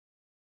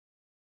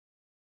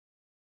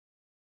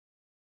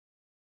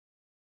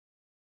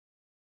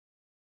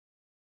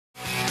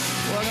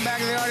Welcome back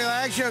to the Artie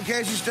Lange Show.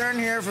 Casey Stern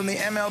here from the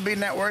MLB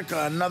Network.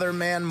 Another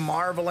man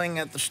marveling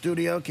at the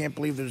studio. Can't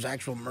believe there's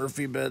actual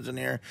Murphy beds in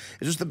here.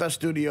 Is this the best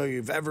studio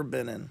you've ever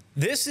been in?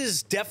 This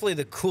is definitely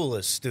the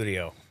coolest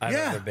studio I've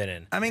ever been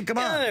in. I mean, come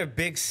on. They're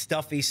big,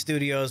 stuffy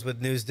studios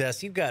with news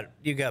desks. You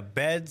got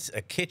beds,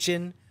 a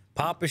kitchen,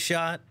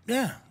 Pop-A-Shot.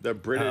 Yeah. The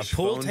British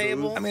pool phone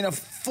table. booth. I mean,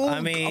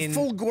 a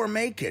full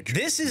gourmet kitchen.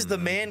 This is the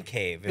man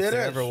cave, if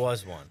there ever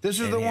was one. This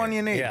is the one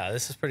you need. Yeah,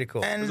 this is pretty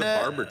cool. And there's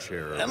a barber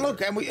chair. And look,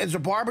 there's a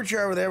barber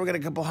chair over there. We got a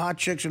couple hot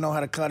chicks who know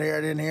how to cut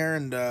hair in here.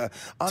 And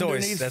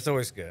underneath, that's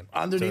always good.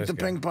 Underneath the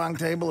ping pong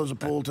table is a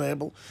pool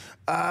table.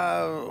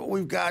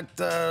 We've got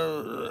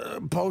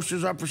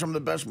posters up for some of the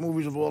best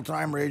movies of all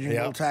time: Raging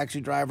Bull, Taxi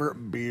Driver,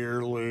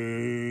 Beer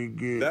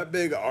League. That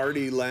big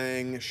Artie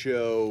Lange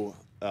show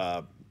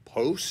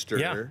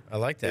poster, I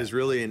like that. Is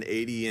really an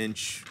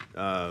 80-inch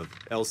LED,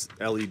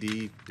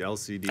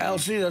 LCD.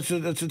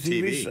 That's a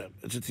TV set.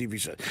 It's a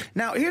TV set.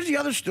 Now, here's the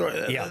other story.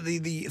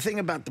 The thing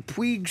about the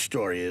Puig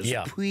story is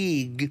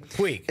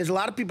Puig is a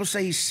lot of people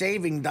say he's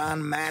saving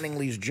Don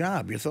Mattingly's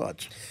job. Your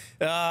thoughts?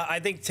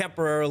 I think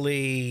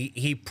temporarily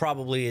he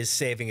probably is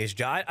saving his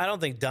job. I don't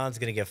think Don's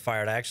going to get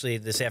fired. I actually,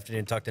 this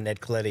afternoon, talked to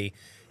Ned Colletti,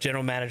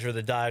 general manager of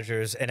the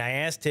Dodgers, and I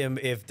asked him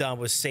if Don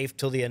was safe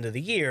till the end of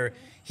the year.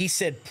 He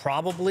said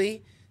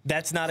probably.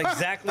 That's not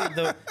exactly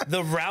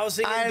the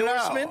rousing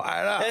endorsement.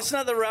 I know. That's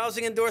not the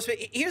rousing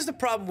endorsement. Here's the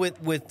problem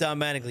with Don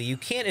Mattingly. You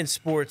can't, in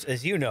sports,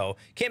 as you know,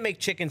 can't make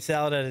chicken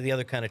salad out of the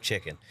other kind of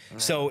chicken.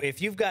 Right. So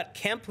if you've got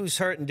Kemp who's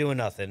hurt and doing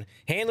nothing,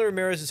 Handler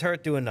Ramirez is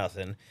hurt doing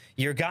nothing,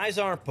 your guys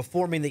aren't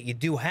performing that you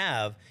do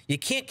have, you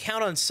can't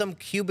count on some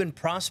Cuban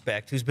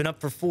prospect who's been up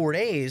for 4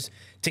 days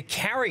to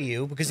carry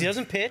you because he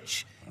doesn't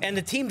pitch. And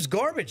the team's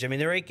garbage. I mean,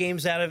 they're 8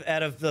 games out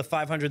of the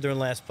 500. They're in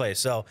last place.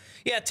 So,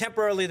 yeah,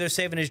 temporarily they're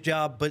saving his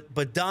job.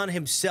 But Don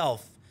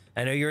himself,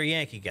 I know you're a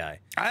Yankee guy.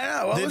 I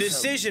know. Well, the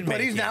decision making,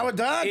 but he's now a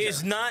Dodger.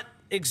 Is not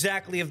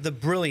exactly of the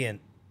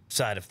brilliant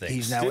side of things.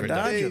 He's now a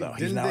Dodger, though.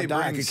 He's now a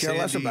Dodger. I could care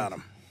less about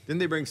him. Didn't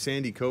they bring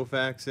Sandy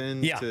Koufax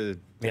in?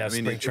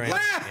 Spring training.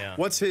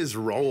 What's his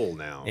role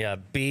now? Yeah,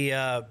 be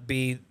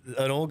an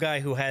old guy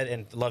who had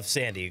and loved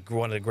Sandy,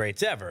 one of the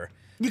greats ever.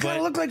 You kind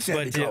of look like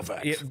Sandy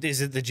Koufax.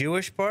 Is it the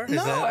Jewish part?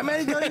 No, I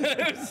mean,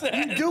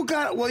 you do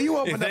kind of. Well, you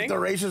opened up the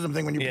racism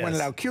thing when you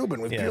pointed out Cuban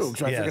with Puig,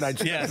 so I figured I'd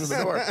say through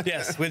the door.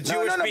 Yes, with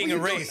Jewish being a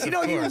race. You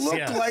know, you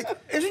look like.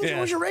 Isn't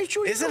Jewish a race?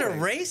 Is it a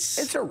race?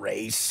 It's a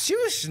race.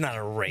 Jewish is not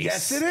a race.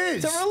 Yes, it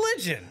is. It's a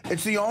religion.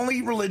 It's the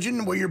only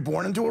religion where you're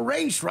born into a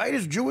race, right?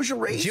 Is Jewish a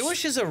race?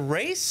 Jewish is a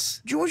race?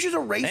 Jewish is a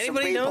race.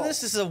 Anybody know this?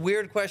 This is a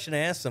weird question to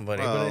ask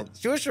somebody. But is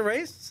Jewish a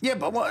race? Yeah,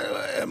 but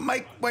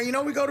Mike, well, you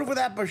know, we go to with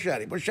that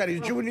Buschetti. Buschetti,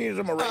 is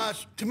Judaism a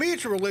race? To me,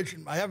 it's a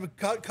religion. I have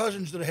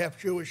cousins that are half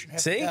Jewish and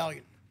half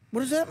Italian.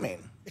 What does that mean?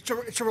 It's a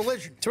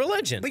religion. It's a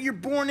religion. But you're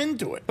born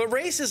into it. But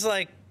race is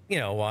like,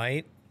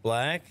 white,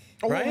 black,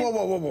 right?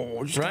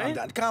 Whoa. Just calm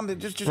down. Calm down.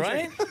 Just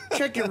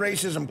check your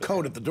racism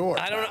code at the door.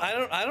 I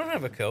don't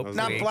have a coat.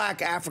 Not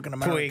black African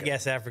American. Puig,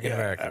 yes, African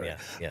American.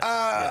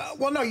 Yes.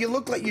 Well, no, you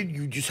look like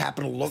you just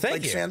happen to look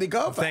like Sandy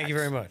Koufax. Thank you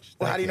very much.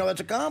 Well, how do you know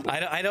that's a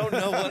compliment? I don't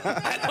know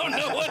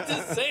what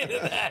to say to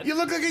that. You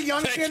look like a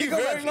young Sandy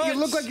Koufax. You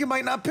look like you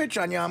might not pitch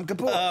on Yom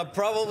Kippur.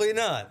 Probably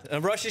not.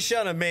 Rosh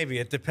Hashanah, maybe.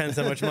 It depends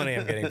how much money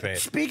I'm getting paid.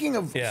 Speaking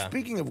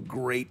of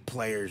great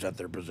players at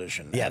their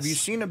position, have you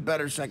seen a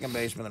better second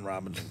baseman than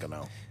Robinson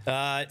Cano?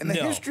 In the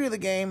history of the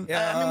game,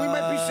 I mean, we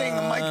might be saying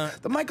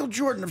the Michael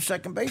Jordan of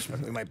second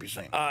baseman. We might be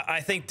saying.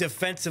 I think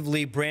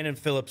defensively, Brandon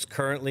Phillips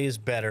currently is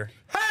better.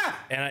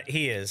 And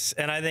he is.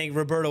 And I think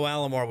Roberto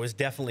Alomar was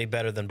definitely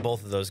better than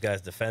both of those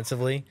guys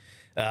defensively.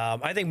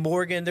 I think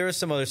Morgan, there are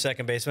some other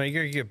second basemen.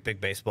 You're a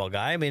big baseball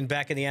guy. I mean,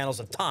 back in the annals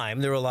of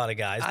time, there were a lot of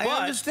guys. I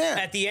understand.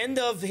 At the end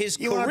of his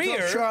career, want to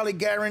talk Charlie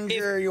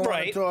Gehringer. You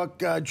want to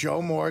talk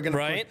Joe Morgan.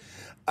 Right.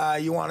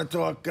 You want to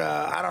talk,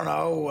 I don't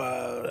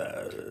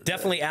know.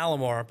 Definitely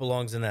Alomar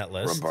belongs in that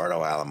list.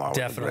 Roberto Alomar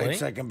was a great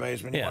second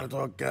baseman. You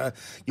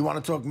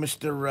want to talk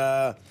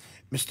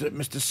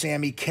Mr.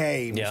 Sammy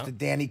Kaye, Mr.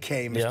 Danny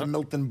Kaye, Mr.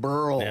 Milton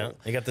Berle. Yeah.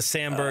 You got the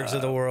Sandbergs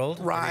of the world.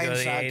 Ryan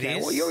Sackey.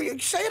 Well, you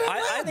say it out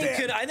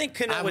loud. I think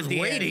Cano I was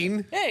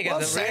waiting. Yeah, you got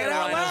the say it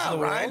out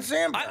loud. Ryan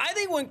Sandberg. I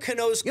think when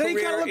Cano's career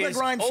you kind of look is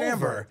like Ryan over.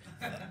 Sandberg.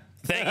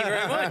 Thank you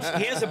very much.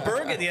 He has a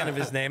Berg at the end of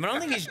his name. I don't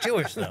think he's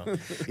Jewish, though.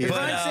 He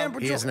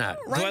is not.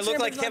 Do I look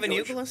like Kevin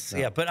Youkilis? No.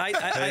 Yeah, but I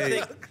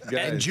think...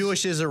 And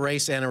Jewish is a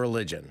race and a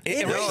religion.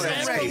 It is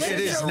not a race. It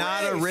is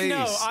not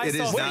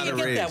a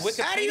race.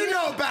 How do you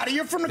know about it?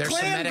 You're from the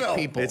Clanville.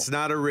 People. It's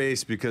not a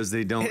race because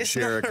they don't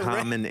share a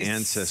common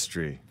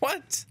ancestry.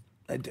 What?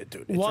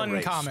 Dude, one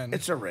common.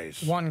 It's a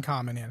race. One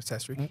common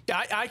ancestry.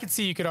 I could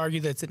see you could argue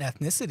that it's an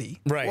ethnicity.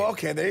 Right. Well,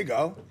 okay, there you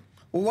go.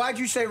 Well, why'd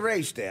you say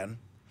race, Dan?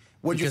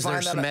 Because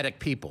they're Semitic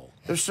people.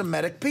 They're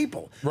Semitic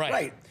people.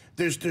 Right.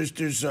 There's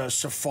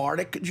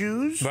Sephardic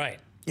Jews. Right.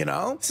 You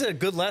know? It's a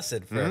good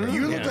lesson for everyone.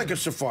 You look like a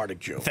Sephardic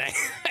Jew.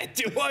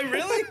 Do I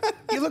really?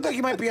 You look like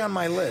you might be on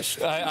my list.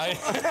 Let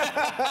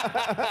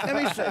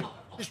me see.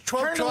 Just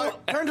turn to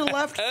the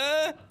left.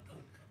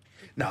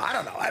 No, I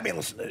don't know. I mean,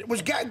 listen,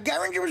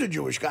 Gehringer was a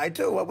Jewish guy,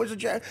 too. What was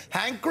it?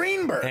 Hank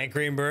Greenberg. Hank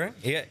Greenberg.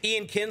 Yeah.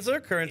 Ian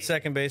Kinsler, current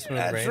second baseman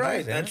of the Rangers.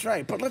 Right, that's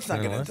right. But let's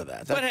not get into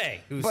that. But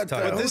hey, but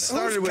this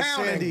started with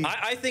Sandy.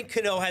 I think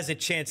Cano has a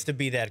chance to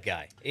be that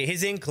guy.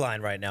 His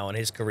incline right now in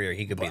his career,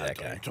 he could be that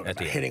guy. You're talking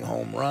about hitting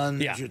home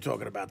runs. Yeah. You're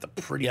talking about the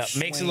pretty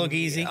makes it look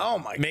easy. Oh,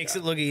 my God. Makes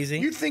it look easy.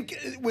 You think,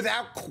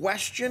 without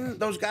question,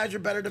 those guys are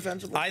better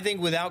defensively? I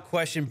think, without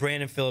question,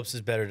 Brandon Phillips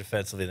is better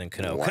defensively than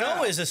Cano. Wow.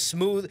 Cano is a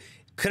smooth...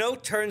 Cano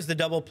turns the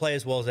double play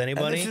as well as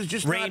anybody.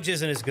 Range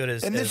isn't as good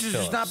as this is Phillips.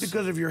 just not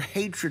because of your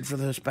hatred for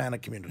the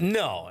Hispanic community.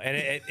 No,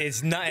 and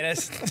it's not. It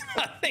has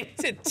nothing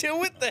to do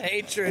with the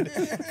hatred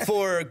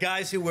for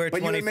guys who wear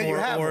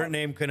 24 or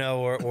name Cano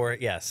or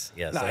yes.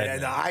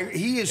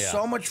 He is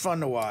so much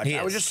fun to watch.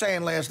 I was just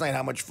saying last night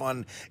how much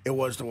fun it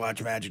was to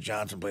watch Magic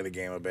Johnson play the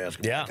game of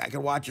basketball. Yeah. I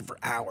could watch it for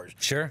hours.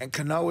 Sure. And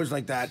Cano is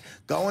like that,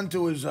 going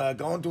to his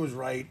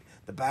right,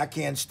 the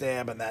backhand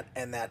stab, and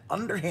that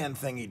underhand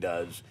thing he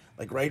does.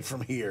 Like right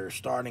from here,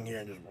 starting here,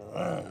 and just.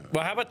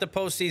 Well, how about the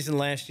postseason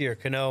last year?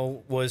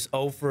 Cano was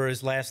 0 for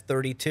his last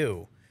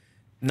 32.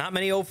 Not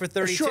many 0 for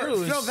 32s.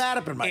 Sure, throw that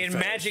up in my face.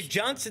 Magic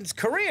Johnson's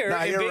career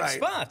in big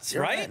spots,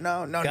 right?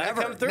 No, Gotta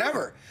come through.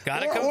 Never.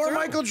 Gotta come through. Or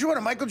Michael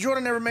Jordan. Michael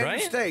Jordan never made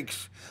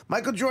mistakes.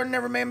 Michael Jordan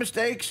never made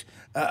mistakes.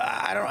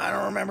 I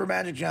don't remember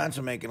Magic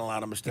Johnson making a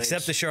lot of mistakes.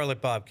 Except the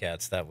Charlotte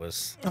Bobcats. That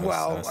was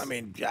I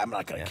mean, I'm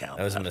not going to count that.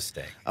 That was a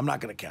mistake. I'm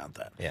not going to count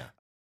that. Yeah.